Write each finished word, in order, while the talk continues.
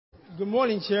Good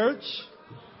morning, church.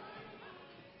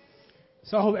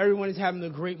 So I hope everyone is having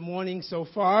a great morning so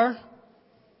far.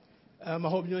 I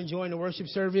hope you're enjoying the worship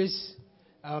service,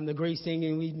 the great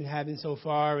singing we've been having so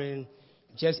far, and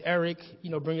just Eric,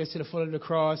 bringing us to the foot of the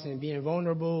cross and being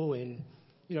vulnerable and,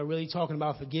 really talking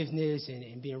about forgiveness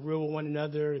and being real with one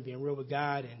another and being real with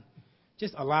God and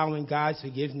just allowing God's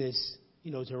forgiveness,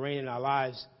 to reign in our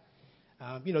lives.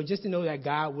 Just to know that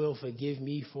God will forgive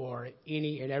me for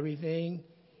any and everything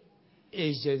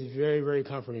is just very, very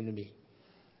comforting to me.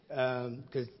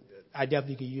 Because I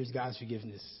definitely could use God's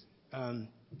forgiveness.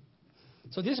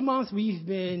 So this month we've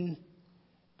been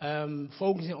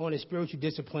focusing on the spiritual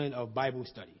discipline of Bible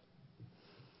study.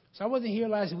 So I wasn't here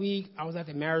last week. I was at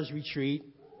the marriage retreat.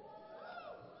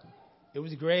 It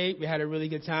was great. We had a really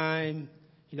good time,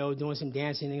 doing some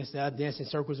dancing and stuff, dancing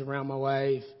circles around my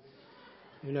wife,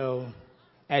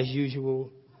 as usual.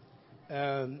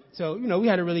 So we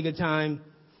had a really good time.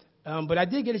 But I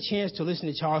did get a chance to listen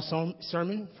to Charles'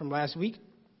 sermon from last week.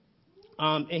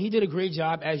 And he did a great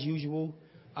job as usual.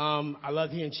 I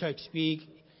love hearing Chuck speak.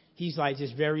 He's like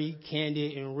just very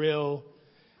candid and real.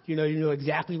 You know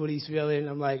exactly what he's feeling.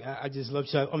 I'm like, I just love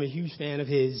Chuck. I'm a huge fan of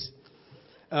his.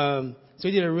 So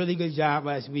he did a really good job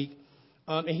last week.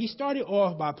 And he started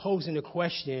off by posing the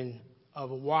question of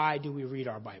why do we read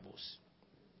our Bibles?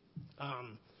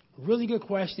 Really good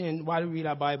question. Why do we read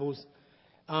our Bibles?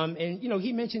 And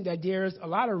he mentioned that there's a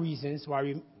lot of reasons why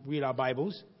we read our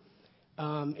Bibles.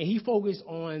 And he focused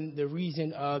on the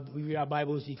reason we read our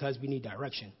Bibles because we need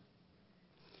direction.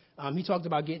 He talked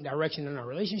about getting direction in our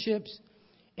relationships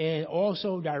and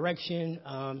also direction.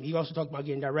 He also talked about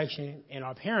getting direction in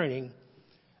our parenting,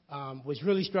 which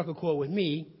really struck a chord with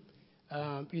me.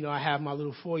 I have my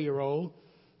little 4-year-old,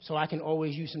 so I can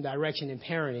always use some direction in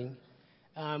parenting.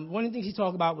 One of the things he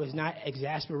talked about was not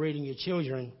exasperating your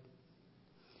children.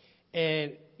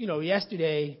 And,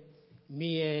 yesterday,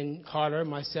 me and Carter,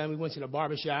 my son, we went to the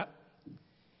barbershop.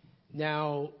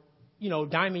 Now,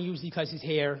 Diamond usually cuts his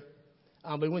hair,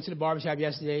 but we went to the barbershop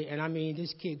yesterday, and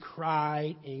this kid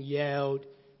cried and yelled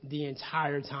the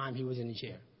entire time he was in the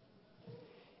chair.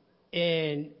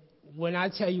 And when I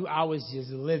tell you I was just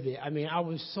livid, I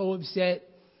was so upset,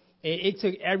 and it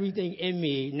took everything in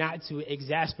me not to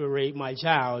exasperate my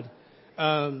child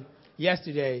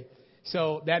yesterday.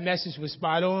 So that message was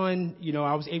spot on.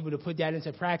 I was able to put that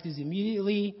into practice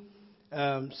immediately.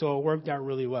 So it worked out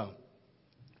really well.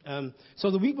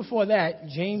 So the week before that,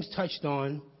 James touched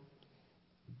on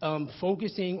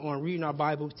focusing on reading our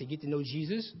Bibles to get to know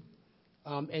Jesus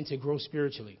and to grow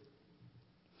spiritually.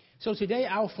 So today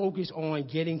I'll focus on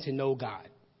getting to know God.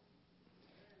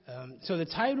 So the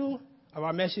title of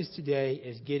our message today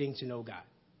is Getting to Know God.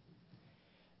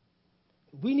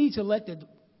 We need to let the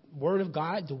Word of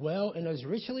God dwell in us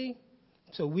richly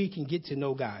so we can get to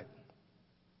know God.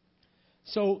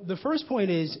 So the first point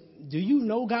is, do you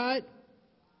know God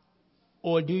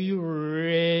or do you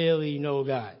really know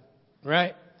God?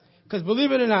 Right? Because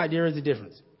believe it or not, there is a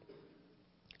difference.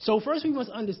 So first we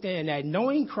must understand that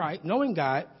knowing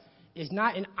God is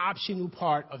not an optional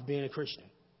part of being a Christian.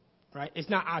 Right? It's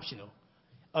not optional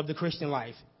of the Christian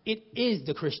life. It is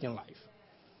the Christian life.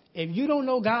 If you don't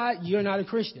know God, you're not a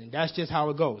Christian. That's just how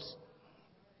it goes.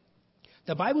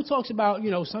 The Bible talks about,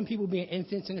 some people being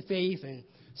infants in the faith and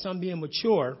some being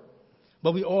mature,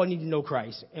 but we all need to know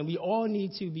Christ. And we all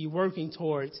need to be working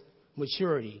towards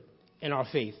maturity in our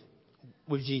faith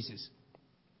with Jesus.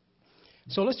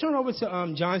 So let's turn over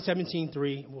to John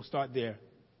 17:3, and we'll start there.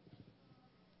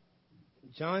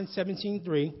 John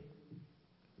 17:3.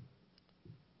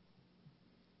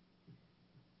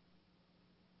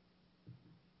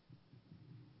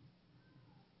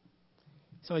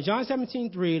 So in John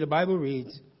 17:3, the Bible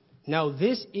reads, "Now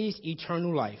this is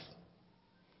eternal life,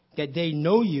 that they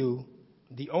know you,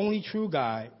 the only true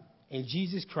God, and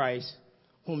Jesus Christ,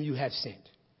 whom you have sent."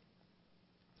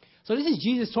 So this is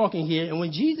Jesus talking here, and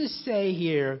when Jesus say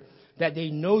here that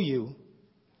they know you,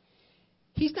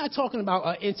 he's not talking about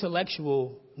an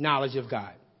intellectual knowledge of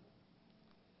God.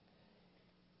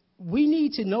 We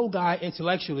need to know God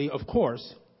intellectually, of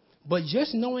course, but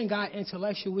just knowing God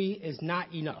intellectually is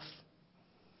not enough.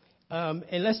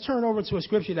 And let's turn over to a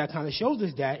scripture that kind of shows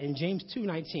us that in James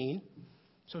 2:19.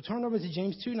 So turn over to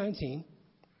James 2:19.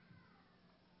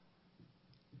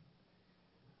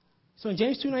 So in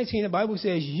James 2:19, the Bible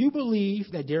says, "You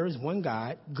believe that there is one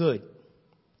God, good.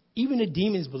 Even the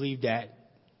demons believe that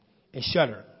and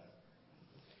shudder."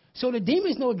 So the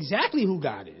demons know exactly who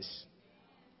God is.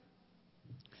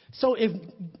 So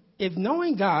if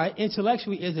knowing God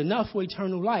intellectually is enough for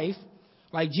eternal life,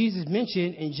 like Jesus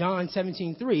mentioned in John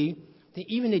 17:3, then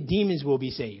even the demons will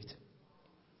be saved.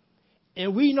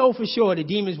 And we know for sure the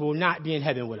demons will not be in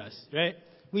heaven with us, right?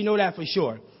 We know that for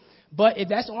sure. But if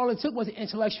that's all it took was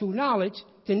intellectual knowledge,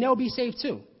 then they'll be saved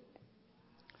too.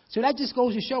 So that just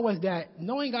goes to show us that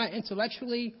knowing God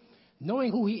intellectually,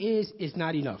 knowing who he is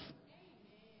not enough.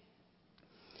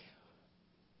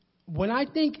 When I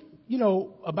think,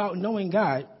 about knowing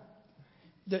God,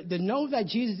 the know that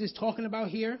Jesus is talking about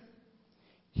here,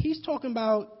 he's talking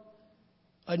about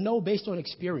a know based on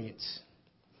experience,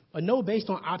 a know based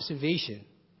on observation,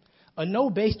 a know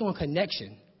based on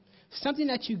connection, something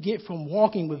that you get from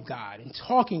walking with God and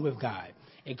talking with God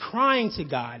and crying to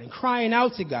God and crying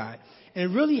out to God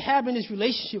and really having this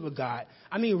relationship with God.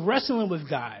 I mean, wrestling with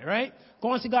God, right?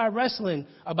 Going to God wrestling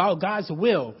about God's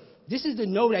will. This is the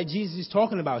know that Jesus is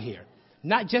talking about here,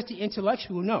 not just the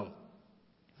intellectual know.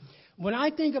 When I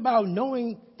think about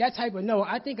knowing that type of know,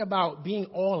 I think about being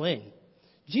all in.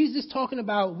 Jesus is talking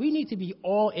about we need to be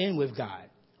all in with God,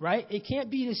 right? It can't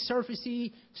be the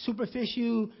surfacey,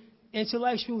 superficial,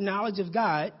 intellectual knowledge of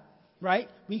God, right?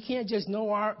 We can't just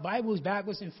know our Bibles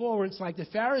backwards and forwards like the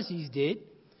Pharisees did,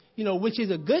 which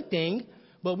is a good thing,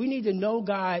 but we need to know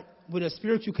God with a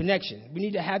spiritual connection. We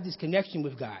need to have this connection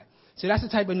with God. So that's the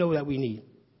type of know that we need.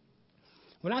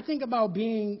 When I think about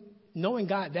knowing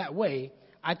God that way,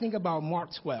 I think about Mark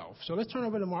 12. So let's turn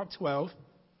over to Mark 12,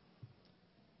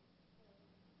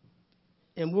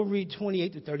 and we'll read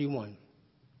 28 to 31.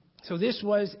 So this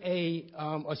was a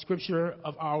scripture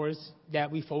of ours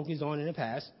that we focused on in the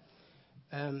past.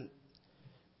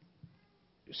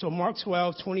 So Mark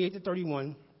 12, 28 to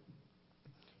 31,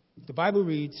 the Bible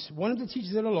reads, one of the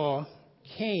teachers of the law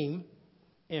came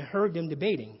and heard them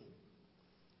debating.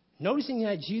 Noticing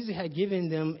that Jesus had given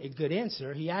them a good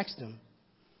answer, he asked them,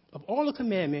 of all the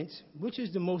commandments, which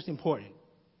is the most important?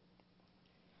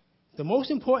 The most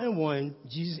important one,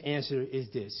 Jesus answered, is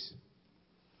this.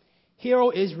 Hear,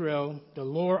 O Israel, the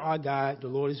Lord our God, the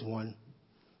Lord is one.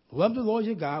 Love the Lord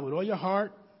your God with all your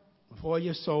heart, with all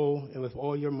your soul, and with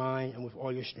all your mind, and with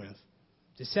all your strength.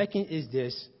 The second is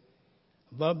this.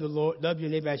 Love the Lord, love your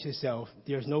neighbor as yourself.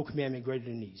 There is no commandment greater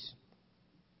than these.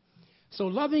 So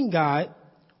loving God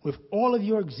with all of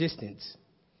your existence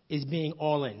is being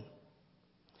all in.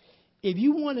 If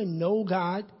you want to know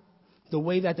God the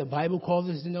way that the Bible calls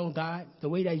us to know God, the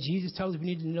way that Jesus tells us we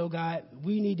need to know God,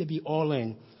 we need to be all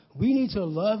in. We need to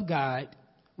love God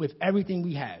with everything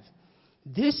we have.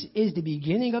 This is the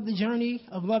beginning of the journey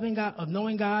of loving God, of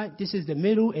knowing God. This is the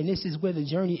middle, and this is where the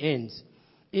journey ends.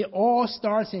 It all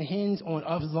starts and ends on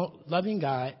us loving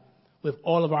God with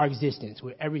all of our existence,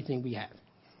 with everything we have.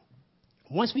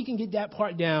 Once we can get that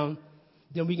part down,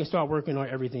 then we can start working on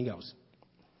everything else.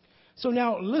 So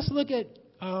now let's look at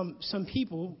some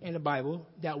people in the Bible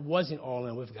that wasn't all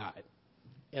in with God.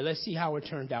 And let's see how it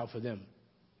turned out for them.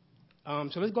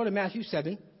 So let's go to Matthew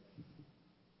 7.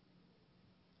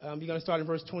 We're going to start in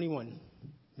verse 21.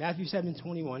 Matthew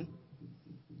 7:21.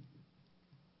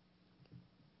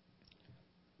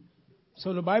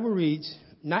 So the Bible reads,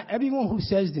 not everyone who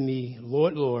says to me,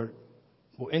 Lord, Lord,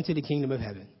 will enter the kingdom of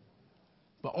heaven,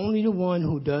 but only the one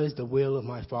who does the will of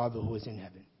my Father who is in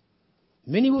heaven.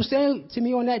 Many will say to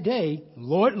me on that day,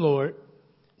 Lord, Lord,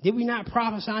 did we not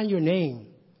prophesy in your name,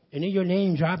 and in your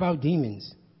name drive out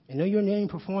demons, and in your name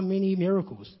perform many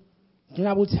miracles? Then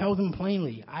I will tell them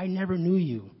plainly, I never knew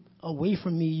you. Away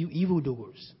from me, you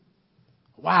evildoers.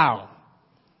 Wow.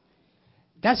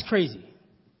 That's crazy.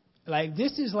 Like,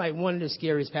 this is like one of the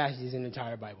scariest passages in the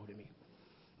entire Bible to me.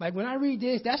 Like, when I read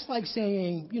this, that's like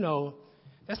saying,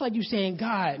 that's like you saying,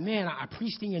 God, man, I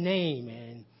preached in your name,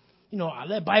 and, I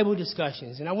led Bible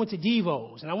discussions, and I went to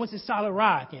Devos, and I went to Solid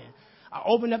Rock, and I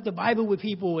opened up the Bible with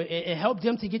people and helped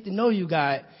them to get to know you,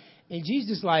 God. And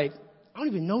Jesus is like, I don't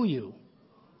even know you.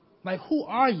 Like, who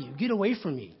are you? Get away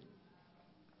from me.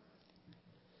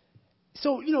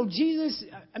 So, Jesus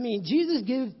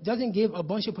doesn't give a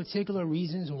bunch of particular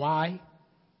reasons why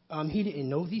he didn't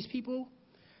know these people.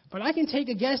 But I can take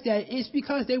a guess that it's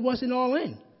because they wasn't all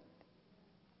in.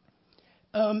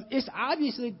 It's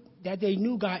obviously that they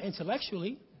knew God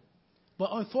intellectually, but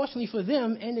unfortunately for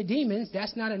them and the demons,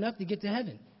 that's not enough to get to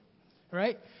heaven,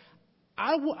 right?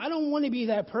 I don't want to be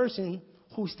that person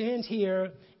who stands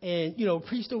here and,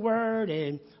 preach the word,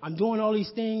 and I'm doing all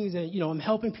these things, and, I'm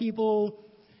helping people,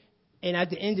 and at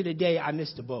the end of the day, I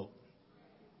missed the boat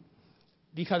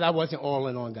because I wasn't all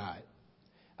in on God,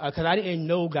 because I didn't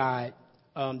know God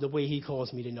the way he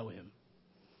calls me to know him.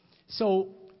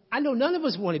 So I know none of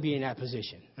us want to be in that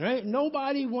position, right?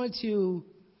 Nobody wants to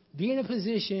be in a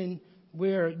position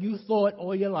where you thought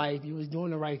all your life you was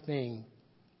doing the right thing,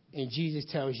 and Jesus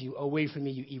tells you, away from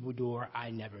me, you evildoer, I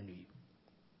never knew you.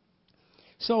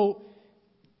 So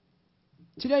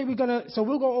Today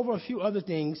we'll go over a few other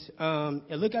things and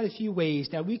look at a few ways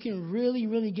that we can really,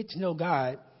 really get to know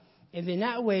God. And then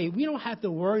that way, we don't have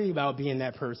to worry about being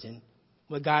that person.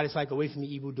 But God is like, away from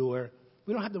the evildoer.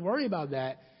 We don't have to worry about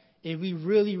that if we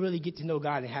really, really get to know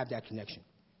God and have that connection.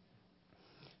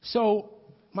 So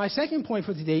my second point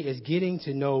for today is getting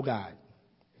to know God.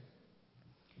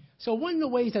 So one of the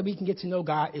ways that we can get to know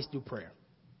God is through prayer.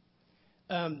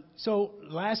 So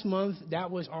last month,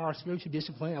 that was our spiritual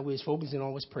discipline that we was focusing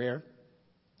on was prayer.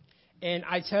 And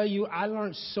I tell you, I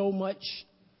learned so much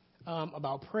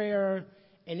about prayer,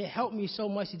 and it helped me so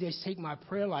much to just take my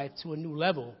prayer life to a new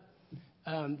level,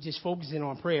 just focusing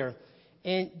on prayer.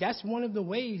 And that's one of the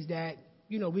ways that,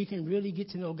 we can really get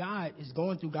to know God is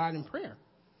going through God in prayer.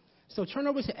 So turn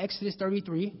over to Exodus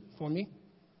 33 for me.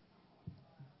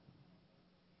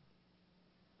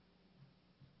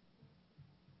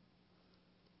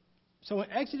 So in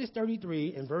Exodus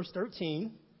 33, in verse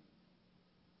 13,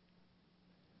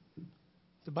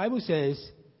 the Bible says,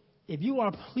 "If you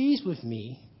are pleased with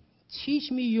me,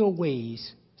 teach me your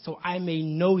ways so I may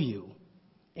know you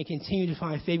and continue to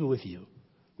find favor with you.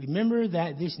 Remember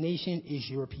that this nation is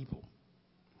your people."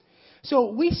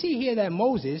 So we see here that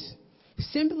Moses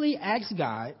simply asked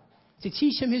God to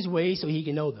teach him his ways so he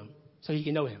can know them, so he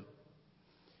can know him.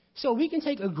 So we can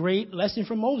take a great lesson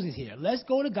from Moses here. Let's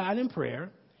go to God in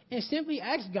prayer and simply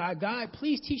ask God, "God,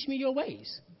 please teach me your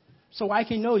ways so I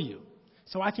can know you,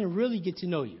 so I can really get to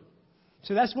know you."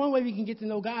 So that's one way we can get to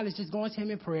know God is just going to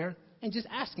him in prayer and just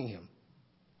asking him.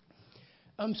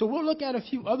 So we'll look at a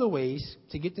few other ways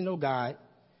to get to know God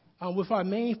with our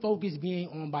main focus being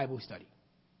on Bible study.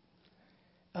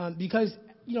 Because,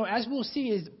 as we'll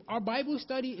see, is our Bible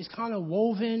study is kind of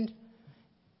woven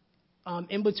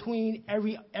in between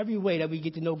every way that we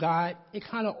get to know God. It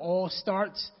kind of all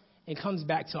starts and comes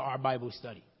back to our Bible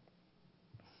study.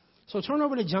 So turn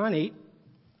over to John 8,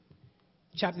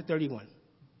 chapter 31.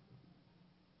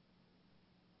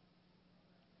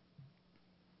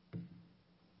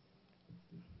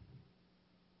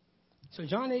 So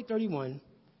John 8:31,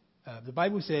 the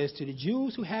Bible says, "To the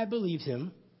Jews who had believed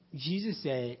him, Jesus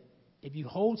said, 'If you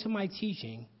hold to my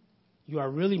teaching, you are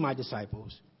really my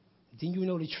disciples. Then you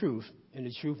know the truth, and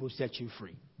the truth will set you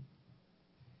free.'"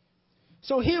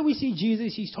 So here we see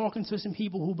Jesus. He's talking to some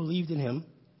people who believed in him.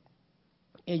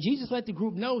 And Jesus let the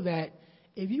group know that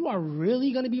if you are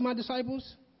really going to be my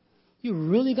disciples, you're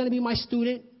really going to be my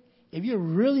student, if you're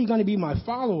really going to be my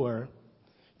follower,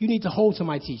 you need to hold to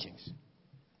my teachings.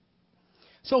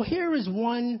 So here is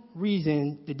one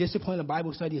reason the discipline of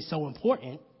Bible study is so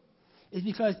important, is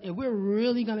because if we're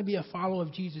really going to be a follower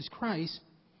of Jesus Christ,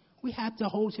 we have to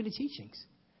hold to the teachings.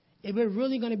 If we're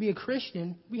really going to be a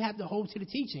Christian, we have to hold to the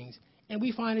teachings. And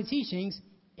we find the teachings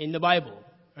in the Bible,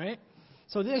 right?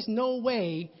 So there's no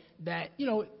way that,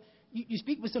 you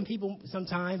speak with some people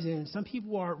sometimes, and some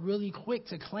people are really quick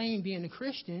to claim being a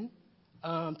Christian,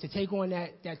 to take on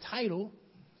that title,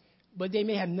 but they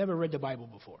may have never read the Bible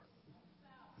before.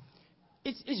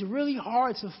 It's really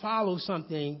hard to follow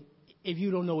something if you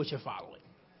don't know what you're following.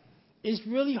 It's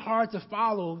really hard to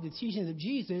follow the teachings of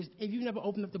Jesus if you never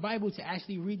opened up the Bible to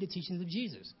actually read the teachings of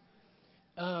Jesus.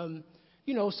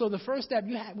 So the first step,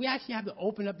 we actually have to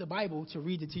open up the Bible to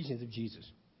read the teachings of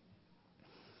Jesus.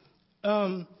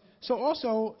 So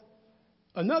also,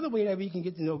 another way that we can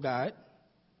get to know God,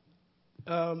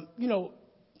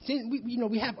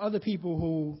 we have other people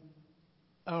who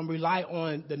rely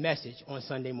on the message on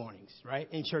Sunday mornings, right?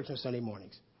 In church on Sunday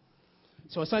mornings.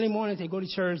 So on Sunday mornings, they go to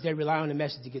church, they rely on the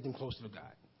message to get them closer to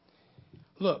God.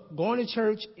 Look, going to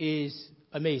church is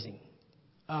amazing.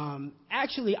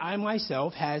 Actually, I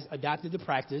myself has adopted the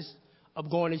practice of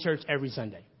going to church every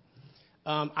Sunday.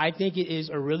 I think it is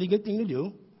a really good thing to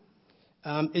do.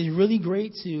 It's really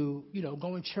great to,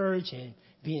 go in church and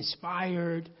be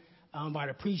inspired by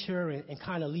the preacher and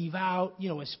kind of leave out,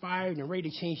 inspired and ready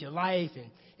to change your life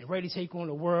and ready to take on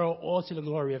the world, all to the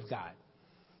glory of God.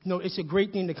 It's a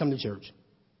great thing to come to church.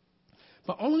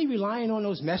 But only relying on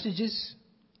those messages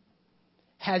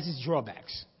has its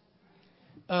drawbacks.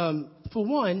 For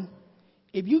one,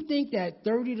 if you think that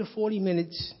 30 to 40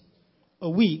 minutes a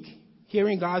week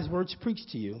hearing God's words preached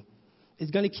to you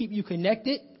is going to keep you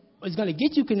connected, or is going to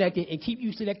get you connected and keep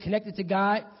you connected to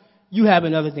God, you have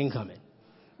another thing coming.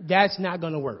 That's not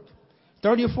going to work.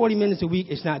 30 or 40 minutes a week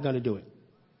is not going to do it.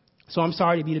 So I'm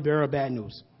sorry to be the bearer of bad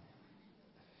news.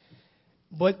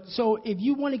 But so if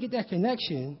you want to get that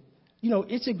connection,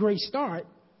 it's a great start,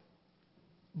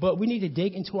 but we need to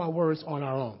dig into our words on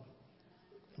our own.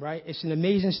 Right? It's an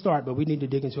amazing start, but we need to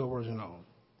dig into our words on our own.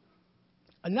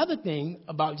 Another thing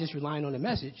about just relying on the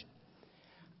message,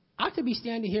 I could be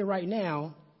standing here right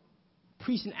now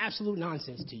preaching absolute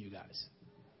nonsense to you guys,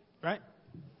 right?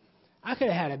 I could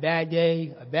have had a bad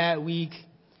day, a bad week,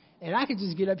 and I could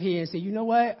just get up here and say, you know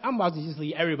what? I'm about to just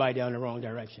lead everybody down the wrong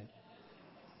direction.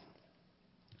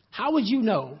 How would you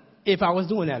know if I was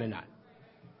doing that or not,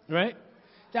 right?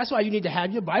 That's why you need to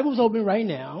have your Bibles open right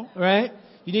now, right?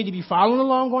 You need to be following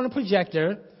along on the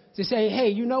projector to say, hey,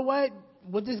 you know what?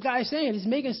 What this guy is saying is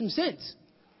making some sense.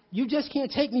 You just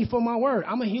can't take me for my word.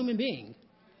 I'm a human being.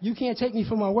 You can't take me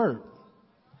for my word.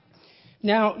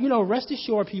 Now, rest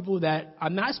assured, people, that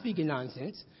I'm not speaking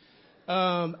nonsense.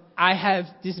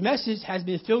 This message has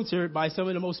been filtered by some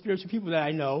of the most spiritual people that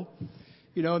I know.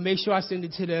 Make sure I send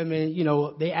it to them,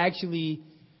 and, they actually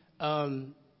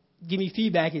give me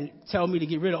feedback and tell me to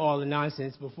get rid of all the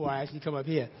nonsense before I actually come up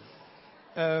here.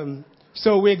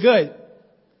 So we're good.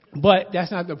 But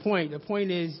that's not the point. The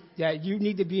point is that you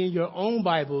need to be in your own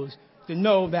Bibles to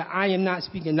know that I am not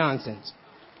speaking nonsense.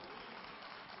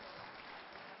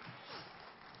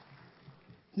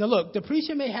 Now, look, the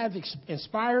preacher may have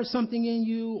inspired something in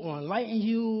you or enlightened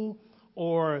you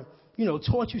or,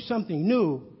 taught you something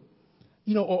new,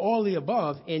 or all the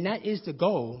above, and that is the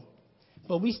goal.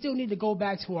 But we still need to go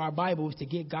back to our Bibles to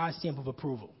get God's stamp of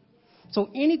approval. So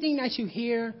anything that you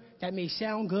hear that may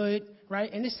sound good,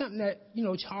 right? And it's something that,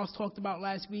 Charles talked about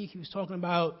last week. He was talking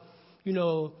about,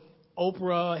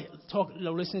 Oprah,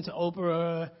 listening to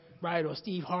Oprah, right, or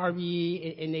Steve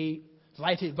Harvey and they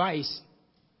life advice.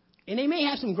 And they may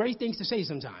have some great things to say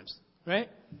sometimes, right?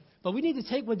 But we need to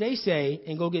take what they say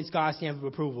and go get God's stamp of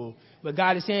approval. But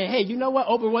God is saying, hey, you know what?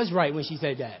 Oprah was right when she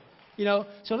said that.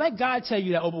 So let God tell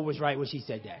you that Oprah was right when she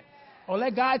said that. Or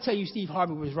let God tell you Steve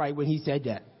Harvey was right when he said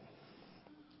that.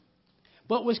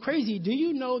 But what's crazy, do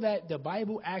you know that the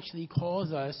Bible actually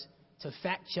calls us to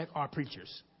fact check our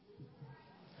preachers?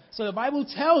 So the Bible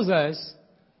tells us,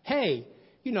 hey,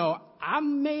 I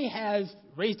may have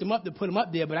raised them up to put them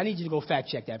up there, but I need you to go fact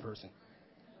check that person.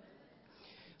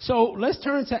 So let's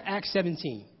turn to Acts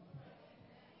 17.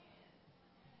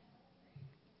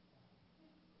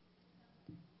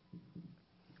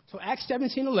 So Acts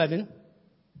 17:11.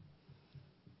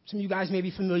 Some of you guys may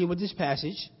be familiar with this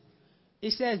passage.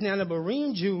 It says, now the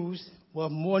Berean Jews were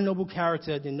of more noble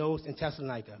character than those in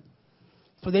Thessalonica,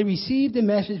 for they received the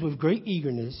message with great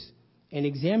eagerness and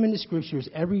examined the scriptures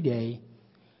every day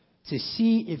to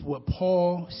see if what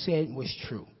Paul said was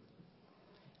true.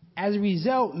 As a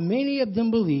result, many of them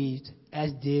believed,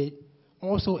 as did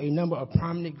also a number of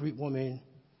prominent Greek women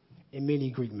and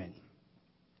many Greek men.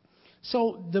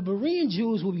 So the Berean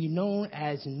Jews will be known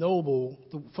as noble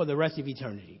for the rest of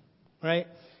eternity, right?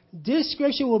 This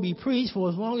scripture will be preached for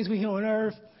as long as we're here on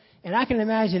earth. And I can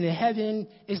imagine in heaven,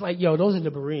 it's like, those are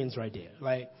the Bereans right there.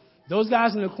 Like, those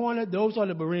guys in the corner, those are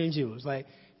the Berean Jews. Like,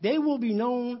 they will be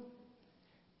known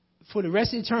for the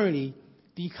rest of eternity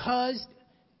because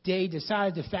they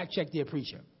decided to fact check their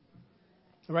preacher.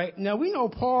 Right? Now, we know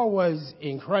Paul was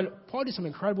incredible. Paul did some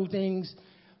incredible things.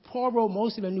 Paul wrote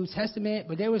most of the New Testament,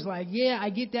 but they was like, yeah,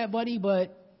 I get that, buddy,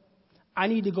 but I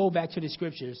need to go back to the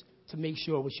scriptures to make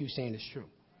sure what you're saying is true.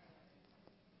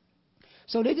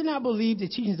 So they did not believe the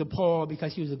teachings of Paul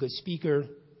because he was a good speaker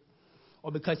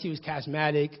or because he was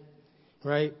charismatic,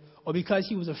 right? Or because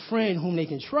he was a friend whom they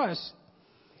can trust.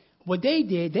 What they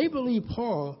did, they believed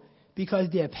Paul because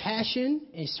their passion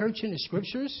in searching the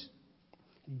scriptures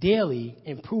daily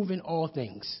and proving all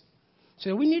things.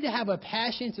 So we need to have a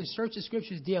passion to search the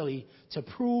scriptures daily to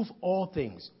prove all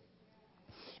things.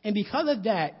 And because of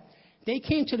that, they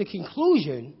came to the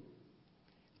conclusion,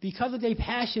 because of their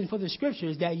passion for the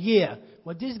scriptures, that,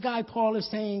 what this guy Paul is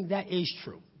saying, that is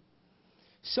true.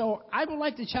 So I would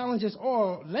like to challenge us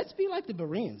all, let's be like the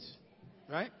Bereans,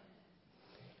 right?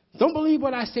 Don't believe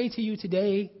what I say to you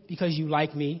today because you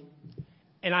like me.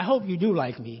 And I hope you do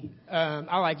like me.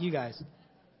 I like you guys.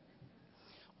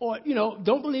 Or,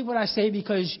 don't believe what I say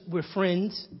because we're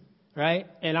friends, right?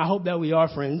 And I hope that we are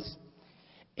friends.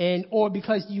 Or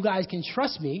because you guys can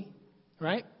trust me,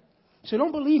 right? So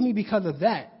don't believe me because of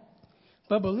that.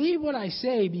 But believe what I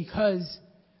say because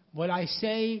what I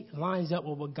say lines up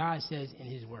with what God says in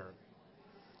his word.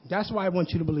 That's why I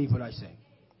want you to believe what I say.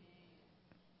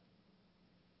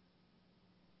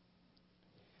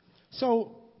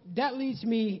 So that leads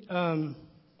me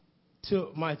to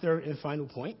my third and final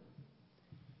point.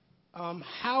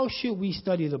 How should we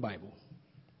study the Bible?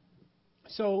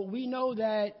 So we know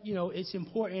that, it's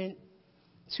important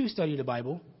to study the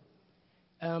Bible,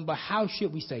 but how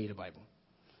should we study the Bible?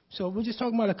 So we're just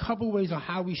talking about a couple ways on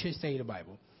how we should study the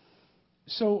Bible.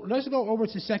 So let's go over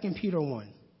to 2 Peter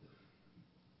 1.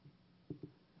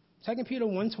 2 Peter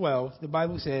 1:12, the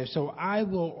Bible says, so I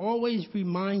will always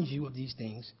remind you of these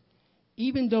things,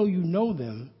 even though you know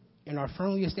them and are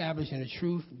firmly established in the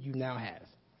truth you now have.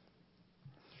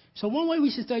 So one way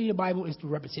we should study the Bible is through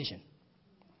repetition.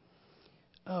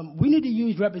 We need to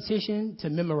use repetition to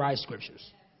memorize scriptures.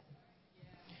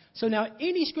 So now,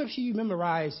 any scripture you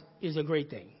memorize is a great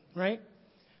thing, right?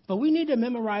 But we need to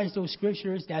memorize those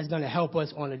scriptures that's going to help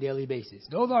us on a daily basis.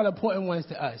 Those are the important ones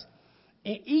to us.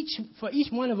 And for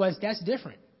each one of us, that's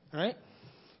different, right?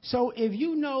 So if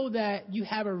you know that you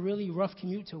have a really rough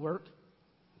commute to work,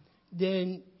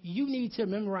 then you need to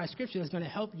memorize scripture that's going to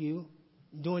help you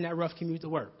during that rough commute to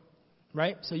work,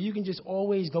 right? So you can just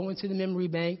always go into the memory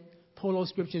bank, pull those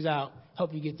scriptures out,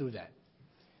 help you get through that.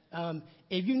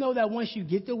 If you know that once you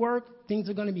get to work, things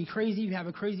are going to be crazy, you have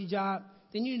a crazy job,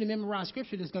 then you need to memorize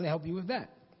scripture that's going to help you with that.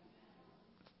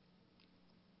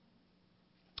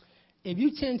 If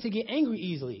you tend to get angry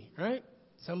easily, right?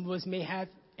 Some of us may have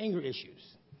anger issues.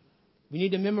 We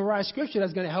need to memorize scripture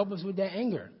that's going to help us with that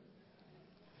anger.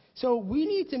 So we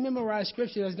need to memorize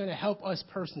scripture that's going to help us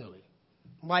personally.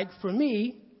 Like for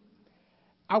me,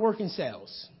 I work in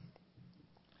sales.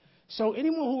 So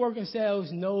anyone who works in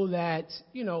sales know that,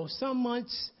 some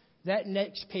months that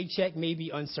next paycheck may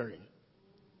be uncertain.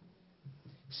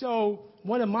 So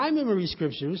one of my memory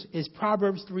scriptures is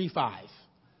Proverbs 3:5.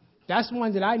 That's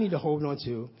one that I need to hold on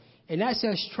to. And that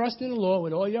says, trust in the Lord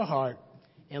with all your heart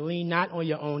and lean not on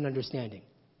your own understanding.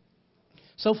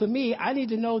 So for me, I need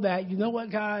to know that, you know what,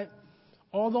 God,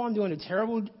 although I'm doing a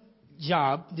terrible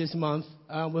job this month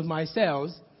with my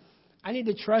sales, I need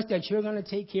to trust that you're going to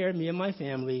take care of me and my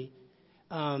family.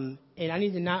 And I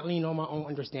need to not lean on my own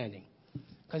understanding.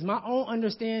 Because my own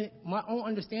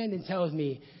understanding tells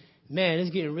me, man,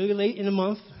 it's getting really late in the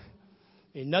month,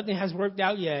 and nothing has worked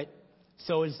out yet,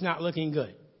 so it's not looking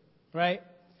good, right?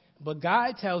 But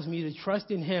God tells me to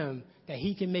trust in him that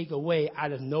he can make a way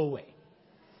out of no way.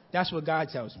 That's what God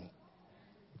tells me.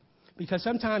 Because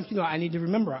sometimes, I need to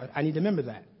remember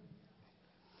that.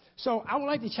 So I would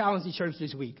like to challenge the church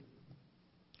this week.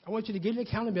 I want you to get an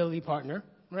accountability partner,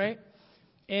 right?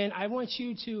 And I want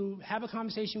you to have a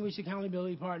conversation with your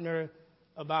accountability partner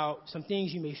about some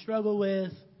things you may struggle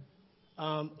with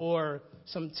or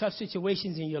some tough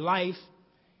situations in your life.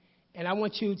 And I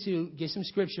want you to get some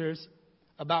scriptures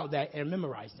about that and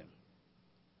memorize them.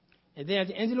 And then at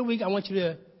the end of the week, I want you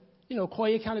to, call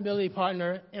your accountability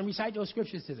partner and recite those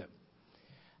scriptures to them.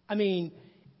 I mean,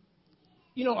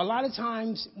 a lot of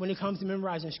times when it comes to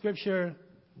memorizing scripture,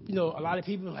 a lot of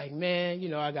people are like, man,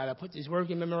 I got to put this work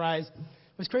and memorize.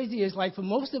 What's crazy is, like, for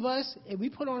most of us, if we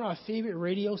put on our favorite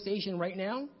radio station right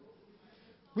now,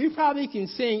 we probably can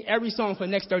sing every song for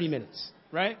the next 30 minutes,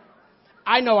 right?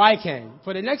 I know I can.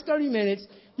 For the next 30 minutes,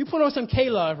 you put on some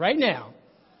K-Love right now.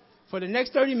 For the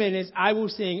next 30 minutes, I will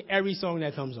sing every song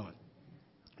that comes on,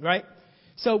 right?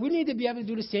 So we need to be able to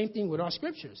do the same thing with our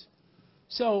scriptures.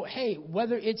 So, hey,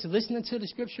 whether it's listening to the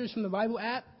scriptures from the Bible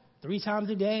app 3 times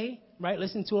a day, right,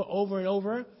 listen to it over and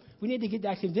over, we need to get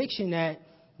that conviction that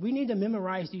we need to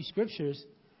memorize these scriptures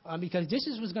because this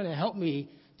is what's going to help me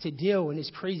to deal in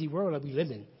this crazy world that we live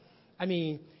in. I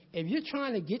mean, if you're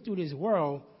trying to get through this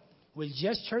world with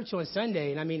just church on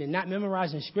Sunday, and not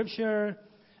memorizing scripture,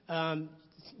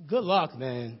 good luck,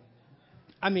 man.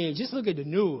 Just look at the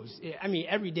news.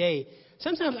 Every day.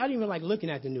 Sometimes I don't even like looking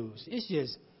at the news. It's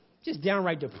just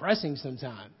downright depressing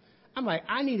sometimes. I'm like,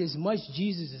 I need as much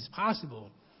Jesus as possible.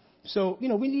 So,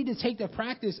 we need to take the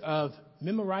practice of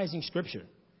memorizing scripture.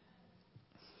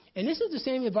 And this is the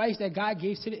same advice that God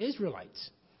gave to the Israelites.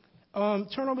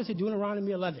 Turn over to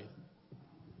Deuteronomy 11.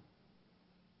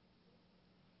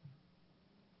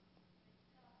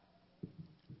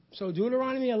 So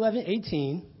Deuteronomy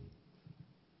 11:18,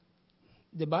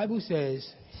 the Bible says,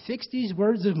 fix these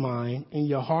words of mine in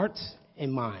your hearts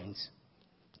and minds.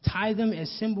 Tie them as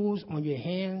symbols on your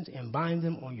hands and bind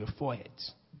them on your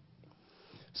foreheads.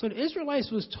 So the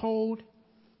Israelites was told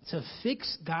to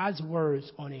fix God's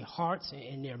words on their hearts and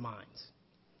in their minds.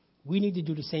 We need to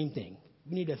do the same thing.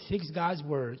 We need to fix God's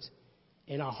words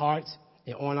in our hearts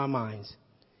and on our minds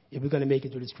if we're going to make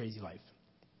it through this crazy life.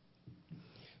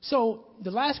 So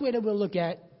the last way that we'll look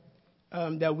at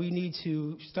that we need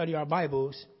to study our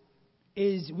Bibles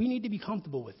is we need to be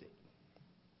comfortable with it.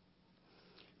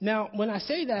 Now, when I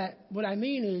say that, what I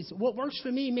mean is what works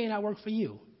for me may not work for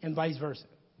you, and vice versa.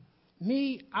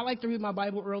 Me, I like to read my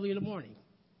Bible early in the morning.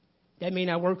 That may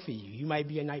not work for you. You might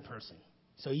be a night person.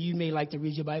 So you may like to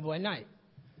read your Bible at night.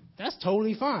 That's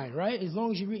totally fine, right? As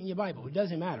long as you're reading your Bible. It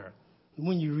doesn't matter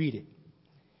when you read it.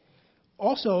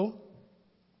 Also,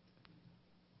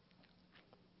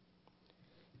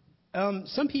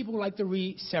 some people like to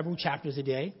read several chapters a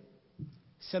day.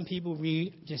 Some people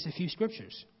read just a few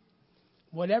scriptures.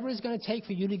 Whatever it's going to take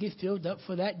for you to get filled up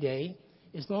for that day,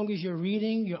 as long as you're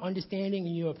reading, you're understanding,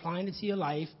 and you're applying it to your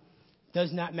life,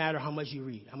 does not matter how much you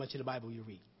read, how much of the Bible you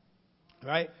read.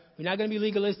 Right? We're not going to be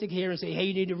legalistic here and say, hey,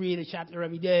 you need to read a chapter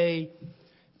every day,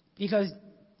 because,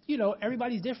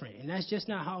 everybody's different, and that's just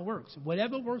not how it works.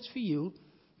 Whatever works for you,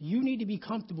 you need to be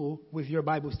comfortable with your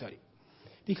Bible study.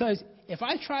 Because if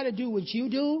I try to do what you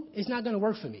do, it's not going to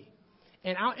work for me.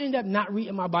 And I'll end up not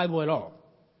reading my Bible at all.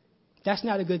 That's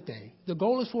not a good thing. The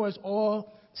goal is for us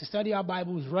all to study our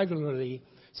Bibles regularly.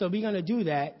 So if we're going to do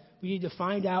that, we need to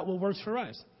find out what works for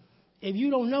us. If you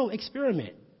don't know,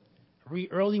 experiment. Read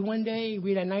early one day,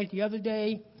 read at night the other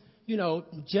day.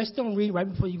 Just don't read right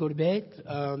before you go to bed.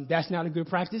 That's not a good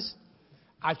practice.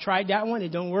 I've tried that one.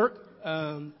 It don't work.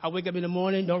 I wake up in the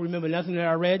morning, don't remember nothing that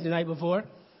I read the night before.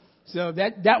 So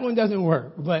that one doesn't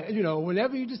work. But,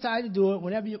 whenever you decide to do it,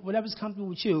 whatever's comfortable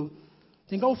with you,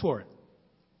 then go for it.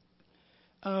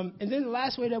 And then the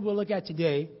last way that we'll look at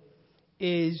today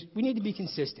is we need to be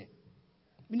consistent.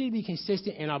 We need to be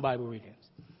consistent in our Bible readings.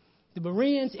 The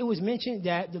Bereans, it was mentioned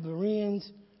that the Bereans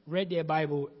read their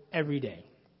Bible every day.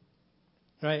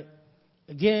 Right?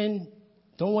 Again,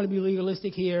 don't want to be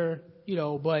legalistic here,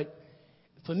 but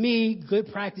for me,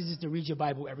 good practice is to read your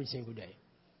Bible every single day.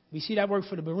 We see that work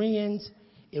for the Bereans.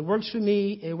 It works for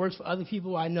me. It works for other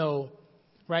people I know.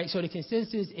 Right? So the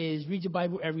consensus is read your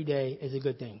Bible every day is a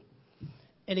good thing.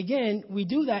 And again, we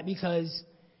do that because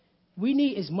we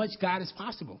need as much God as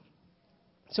possible.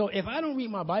 So if I don't read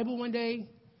my Bible one day,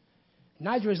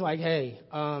 Nidra's like, hey,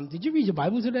 did you read your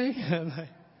Bible today? I'm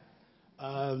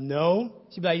like, no.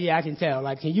 She'd be like, yeah, I can tell.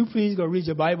 Like, can you please go read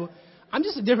your Bible? I'm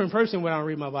just a different person when I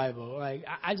read my Bible. Like,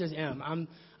 I just am.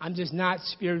 I'm just not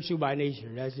spiritual by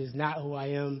nature. That's just not who I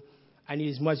am. I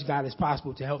need as much God as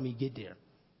possible to help me get there.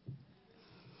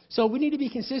 So we need to be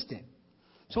consistent.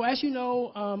 So as you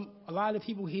know, a lot of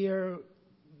people here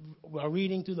are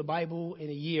reading through the Bible in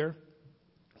a year,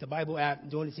 the Bible app,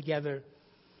 doing it together.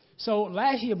 So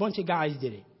last year, a bunch of guys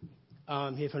did it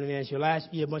here from the Man's Show.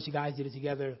 Last year, a bunch of guys did it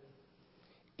together.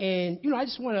 And, I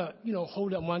just want to,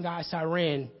 hold up one guy,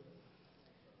 Cyran.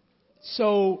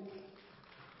 So,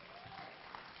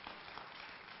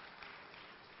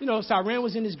 Cyran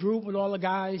was in this group with all the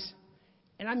guys.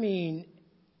 And I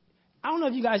don't know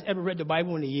if you guys ever read the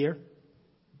Bible in a year,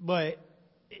 but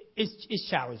it's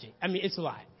challenging. It's a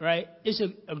lot, right? It's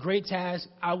a great task.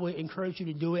 I would encourage you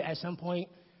to do it at some point,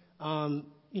 as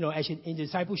in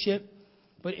discipleship.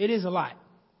 But it is a lot.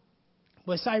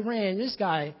 But Cyran, this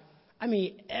guy,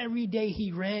 every day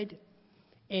he read,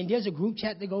 and there's a group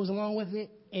chat that goes along with it,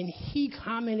 and he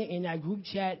commented in that group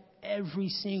chat every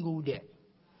single day.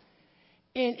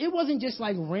 And it wasn't just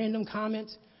like random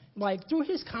comments. Like through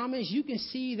his comments, you can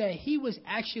see that he was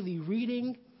actually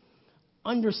reading,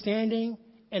 understanding,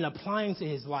 and applying to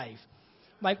his life.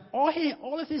 Like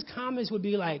all of his comments would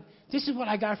be like, this is what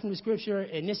I got from the scripture,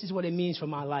 and this is what it means for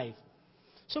my life.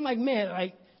 So I'm like,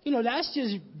 man, that's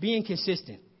just being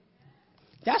consistent.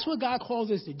 That's what God calls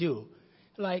us to do.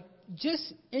 Like,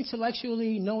 just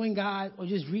intellectually knowing God or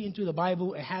just reading through the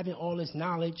Bible and having all this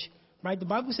knowledge, right? The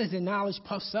Bible says that knowledge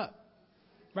puffs up,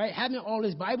 right? Having all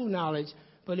this Bible knowledge,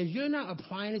 but if you're not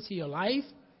applying it to your life,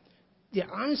 then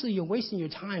honestly, you're wasting your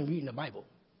time reading the Bible.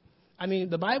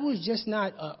 The Bible is just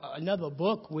not another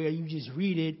book where you just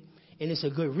read it and it's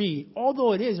a good read,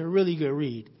 although it is a really good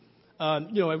read.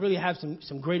 It really has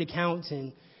some great accounts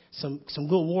and some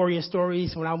good warrior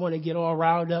stories when I want to get all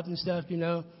riled up and stuff,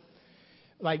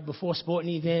 like before a sporting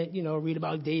event, read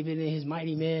about David and his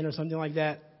mighty men or something like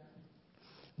that.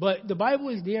 But the Bible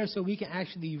is there so we can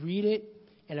actually read it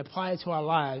and apply it to our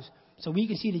lives, so we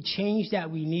can see the change that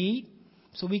we need,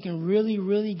 so we can really,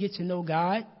 really get to know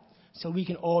God, so we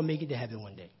can all make it to heaven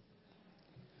one day.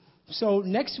 So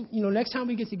next time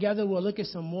we get together, we'll look at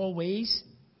some more ways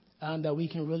that we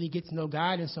can really get to know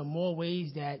God, and some more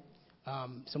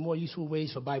useful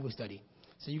ways for Bible study.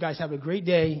 So you guys have a great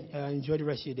day. Enjoy the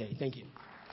rest of your day. Thank you.